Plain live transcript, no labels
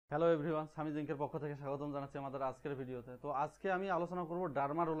Hello everyone, Sami জিঙ্কের পক্ষ থেকে স্বাগতম জানাচ্ছি আমাদের আজকের ভিডিওতে। তো আজকে আমি আলোচনা করব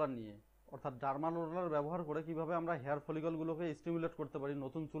ডার্মা রোলার নিয়ে, অর্থাৎ ডার্মা রোলার ব্যবহার করে কিভাবে আমরা হেয়ার ফলিকলগুলোকে স্টিমুলেট করতে পারি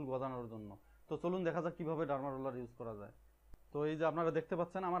নতুন চুল গজানোর জন্য। তো চলুন দেখা যাক কিভাবে ডার্মা রোলার ইউজ করা যায়। তো এই যে আপনারা দেখতে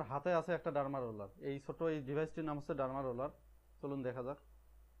পাচ্ছেন আমার হাতে আছে একটা ডার্মা রোলার। এই ছোট এই ডিভাইসটির নাম হচ্ছে ডার্মা রোলার। চলুন দেখা যাক।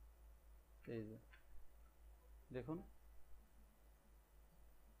 এই যে দেখুন,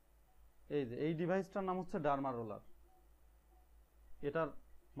 এই যে এই ডিভাইসটার নাম হচ্ছে ডার্মা রোলার। এটার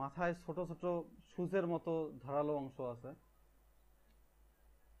মাথায় ছোট ছোট সুচের মতো ধারালো অংশ আছে,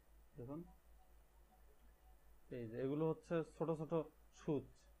 দেখুন। এই যে এগুলো হচ্ছে ছোট ছোট সুচ।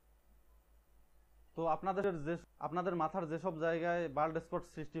 তো আপনাদের মাথার যেসব জায়গায় বাল্ড স্পট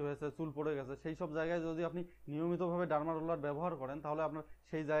সৃষ্টি হয়েছে, চুল পড়ে গেছে, সেই সব জায়গায় যদি আপনি নিয়মিতভাবে ডার্মা রোলার ব্যবহার করেন, তাহলে আপনার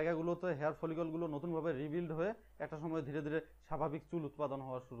সেই জায়গাগুলোতে হেয়ার ফলিকলগুলো নতুনভাবে রিবিল্ড হয়ে একটা সময় ধীরে ধীরে স্বাভাবিক চুল উৎপাদন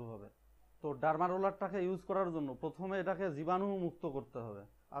হওয়া শুরু হবে। তো ডার্মা রোলারটাকে ইউজ করার জন্য প্রথমে এটাকে জীবাণু মুক্ত করতে হবে,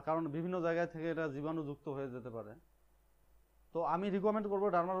 কারণ বিভিন্ন জায়গায় থেকে এটা জীবাণুযুক্ত হয়ে যেতে পারে। তো আমি রিকমেন্ড করবো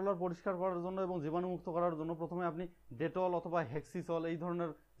ডার্মা রোলার পরিষ্কার করার জন্য এবং জীবাণুমুক্ত করার জন্য প্রথমে আপনি ডেটল অথবা হেক্সিসল এই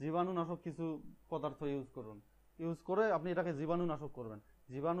ধরনের জীবাণুনাশক কিছু পদার্থ ইউজ করে আপনি এটাকে জীবাণুনাশক করবেন।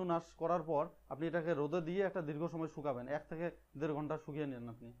 জীবাণুনাশ করার পর আপনি এটাকে রোদে দিয়ে একটা দীর্ঘ সময় শুকাবেন, 1 থেকে 1.5 ঘন্টা শুকিয়ে নেন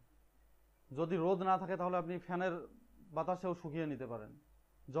আপনি। যদি রোদ না থাকে তাহলে আপনি ফ্যানের বাতাসেও শুকিয়ে নিতে পারেন।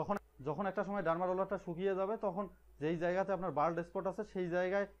 যখন একটা সময় ডার্মা রোলারটা শুকিয়ে যাবে, তখন যেই জায়গাতে আপনার বাল্ড স্পট আছে সেই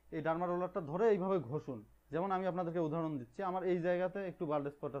জায়গায় এই ডার্মা রোলারটা ধরে এইভাবে ঘষুন। যেমন আমি আপনাদেরকে উদাহরণ দিচ্ছি, আমার এই জায়গাতে একটু বাল্ড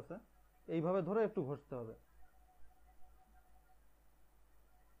স্পট আছে, এইভাবে ধরে একটু ঘষতে হবে।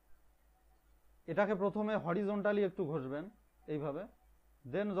 এটাকে প্রথমে হরিজন্টালি একটু ঘষবেন এইভাবে,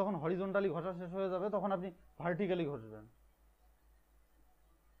 দেন যখন হরিজন্টালি ঘষা শেষ হয়ে যাবে তখন আপনি ভার্টিক্যালি ঘষবেন।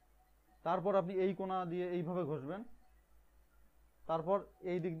 তারপর আপনি এই কোণা দিয়ে এইভাবে ঘষবেন, তারপর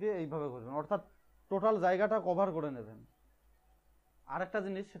এই দিক দিয়ে এইভাবে ঘষবেন, অর্থাৎ টোটাল জায়গাটা কভার করে নেবেন। আরেকটা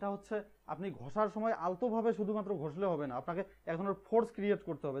জিনিস, সেটা হচ্ছে আপনি ঘষার সময় আলতোভাবে শুধুমাত্র ঘষলে হবে না, আপনাকে এক ধরনের ফোর্স ক্রিয়েট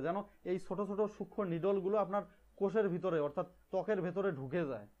করতে হবে, যেন এই ছোট ছোট সূক্ষ্ম নিডলগুলো আপনার কোষের ভিতরে অর্থাৎ ত্বকের ভেতরে ঢুকে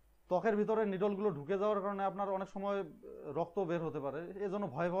যায়। ত্বকের ভিতরে নিডলগুলো ঢুকে যাওয়ার কারণে আপনার অনেক সময় রক্ত বের হতে পারে। এজন্য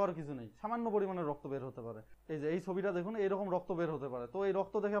ভয় পাওয়ার কিছু নেই, সামান্য পরিমাণে রক্ত বের হতে পারে। এই যে এই ছবিটা দেখুন, এইরকম রক্ত বের হতে পারে। তো এই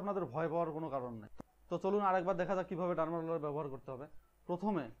রক্ত দেখে আপনাদের ভয় পাওয়ার কোনো কারণ নেই। তো চলুন আরেকবার দেখা যাক কিভাবে ডার্মা রোলার ব্যবহার করতে হবে।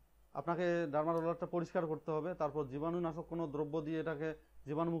 প্রথমে আপনাকে ডার্মা রোলারটা পরিষ্কার করতে হবে, তারপর জীবাণুনাশক কোনো দ্রব্য দিয়ে এটাকে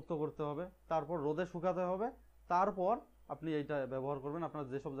জীবাণুমুক্ত করতে হবে, তারপর রোদে শুকাতে হবে, তারপর আপনি এইটা ব্যবহার করবেন আপনার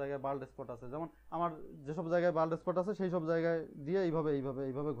যেসব জায়গায় বাল্ড স্পট আছে। যেমন আমার যেসব জায়গায় বাল্ড স্পট আছে সেই সব জায়গায় দিয়ে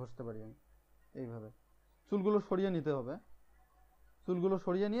এইভাবে ঘষতে পারি আমি। এইভাবে চুলগুলো সরিয়ে নিতে হবে, চুলগুলো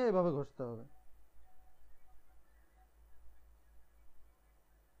সরিয়ে নিয়ে এইভাবে ঘষতে হবে।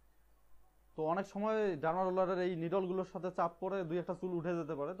 তো অনেক সময় ডার্মা রোলারের এই নিডলগুলোর সাথে চাপ পড়ে 2-1টা চুল উঠে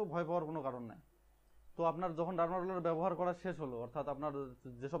যেতে পারে, তো ভয় পাওয়ার কোনো কারণ নাই। তো আপনার যখন ডার্মা রোলার ব্যবহার করা শেষ হলো, অর্থাৎ আপনার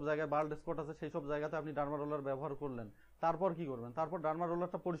যেসব জায়গায় বাল্ড স্পট আছে সেই সব জায়গাতে আপনি ডার্মা রোলার ব্যবহার করলেন, তারপর কি করবেন? তারপর ডার্মা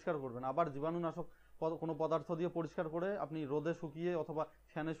রোলারটা পরিষ্কার করবেন, আবার জীবাণুনাশক কোনো পদার্থ দিয়ে পরিষ্কার করে আপনি রোদে শুকিয়ে অথবা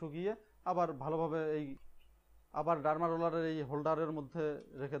ফ্যানে শুকিয়ে আবার ভালোভাবে আবার ডার্মা রোলারের এই হোল্ডারের মধ্যে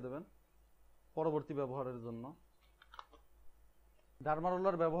রেখে দেবেন পরবর্তী ব্যবহারের জন্য। ডার্মা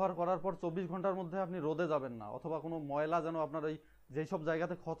রোলার ব্যবহার করার পর 24 ঘন্টার মধ্যে আপনি রোদে যাবেন না, অথবা কোনো ময়লা যেন আপনার এই যেই সব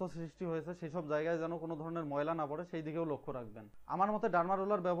জায়গাতে ক্ষত সৃষ্টি হয়েছে সেই সব জায়গায় যেন কোনো ধরনের ময়লা না পড়ে, সেই দিকেও লক্ষ্য রাখবেন। আমার মতে ডার্মা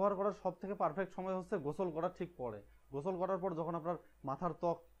রোলার ব্যবহার করার সব থেকে পারফেক্ট সময় হচ্ছে গোসল করার ঠিক পরে। গোসল করার পর যখন আপনার মাথার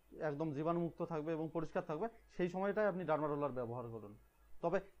ত্বক একদম জীবাণুমুক্ত থাকবে এবং পরিষ্কার থাকবে, সেই সময়টাই আপনি ডার্মা রোলার ব্যবহার করুন।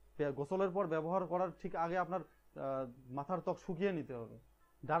 তবে গোসলের পর ব্যবহার করার ঠিক আগে আপনার মাথার ত্বক শুকিয়ে নিতে হবে।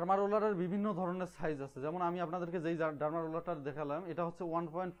 ডার্মা রোলারের বিভিন্ন ধরনের সাইজ আছে, যেমন আমি আপনাদেরকে যেই ডার্মা রোলারটা দেখালাম এটা হচ্ছে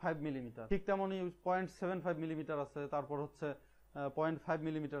 1.5 মিলিমিটার, ঠিক তেমনই 0.75 মিলিমিটার আছে, তারপর হচ্ছে 0.5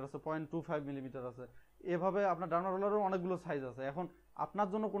 মিলিমিটার আছে, 0.25 মিলিমিটার আছে। এভাবে আপনার ডার্মা রোলারের অনেকগুলো সাইজ আছে। এখন আপনার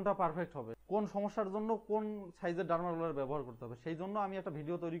জন্য কোনটা পারফেক্ট হবে, কোন সমস্যার জন্য কোন সাইজের ডার্মা রোলার ব্যবহার করতে হবে, সেই জন্য আমি একটা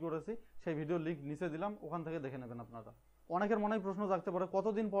ভিডিও তৈরি করেছি, সেই ভিডিওর লিঙ্ক নিচে দিলাম, ওখান থেকে দেখে নেবেন আপনারা। অনেকের মনেই প্রশ্ন জাগতে পারে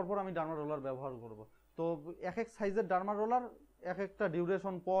কতদিন পর পর আমি ডার্মা রোলার ব্যবহার করব। তো এক এক সাইজের ডার্মা রোলার এক একটা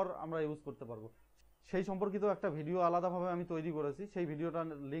ডিউরেশন পর আমরা ইউজ করতে পারবো, সেই সম্পর্কিত একটা ভিডিও আলাদাভাবে আমি তৈরি করেছি, সেই ভিডিওটার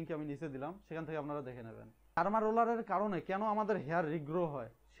লিঙ্ক আমি নিচে দিলাম, সেখান থেকে আপনারা দেখে নেবেন। ডার্মা রোলারের কারণে কেন আমাদের হেয়ার রিগ্রো হয়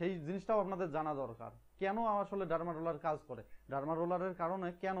সেই জিনিসটাও আপনাদের জানা দরকার। কেন আসলে ডার্মা রোলার কাজ করে, ডার্মা রোলারের কারণে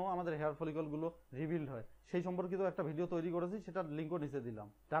কেন আমাদের হেয়ার ফলিকলগুলো রিবিল্ড হয়, সেই সম্পর্কিত একটা ভিডিও তৈরি করেছি, সেটার লিঙ্কও নিচে দিলাম।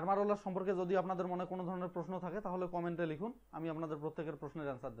 ডার্মা রোলার সম্পর্কে যদি আপনাদের মনে কোনো ধরনের প্রশ্ন থাকে তাহলে কমেন্টে লিখুন, আমি আপনাদের প্রত্যেকের প্রশ্নের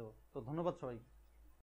অ্যান্সার দেবো। তো ধন্যবাদ সবাইকে।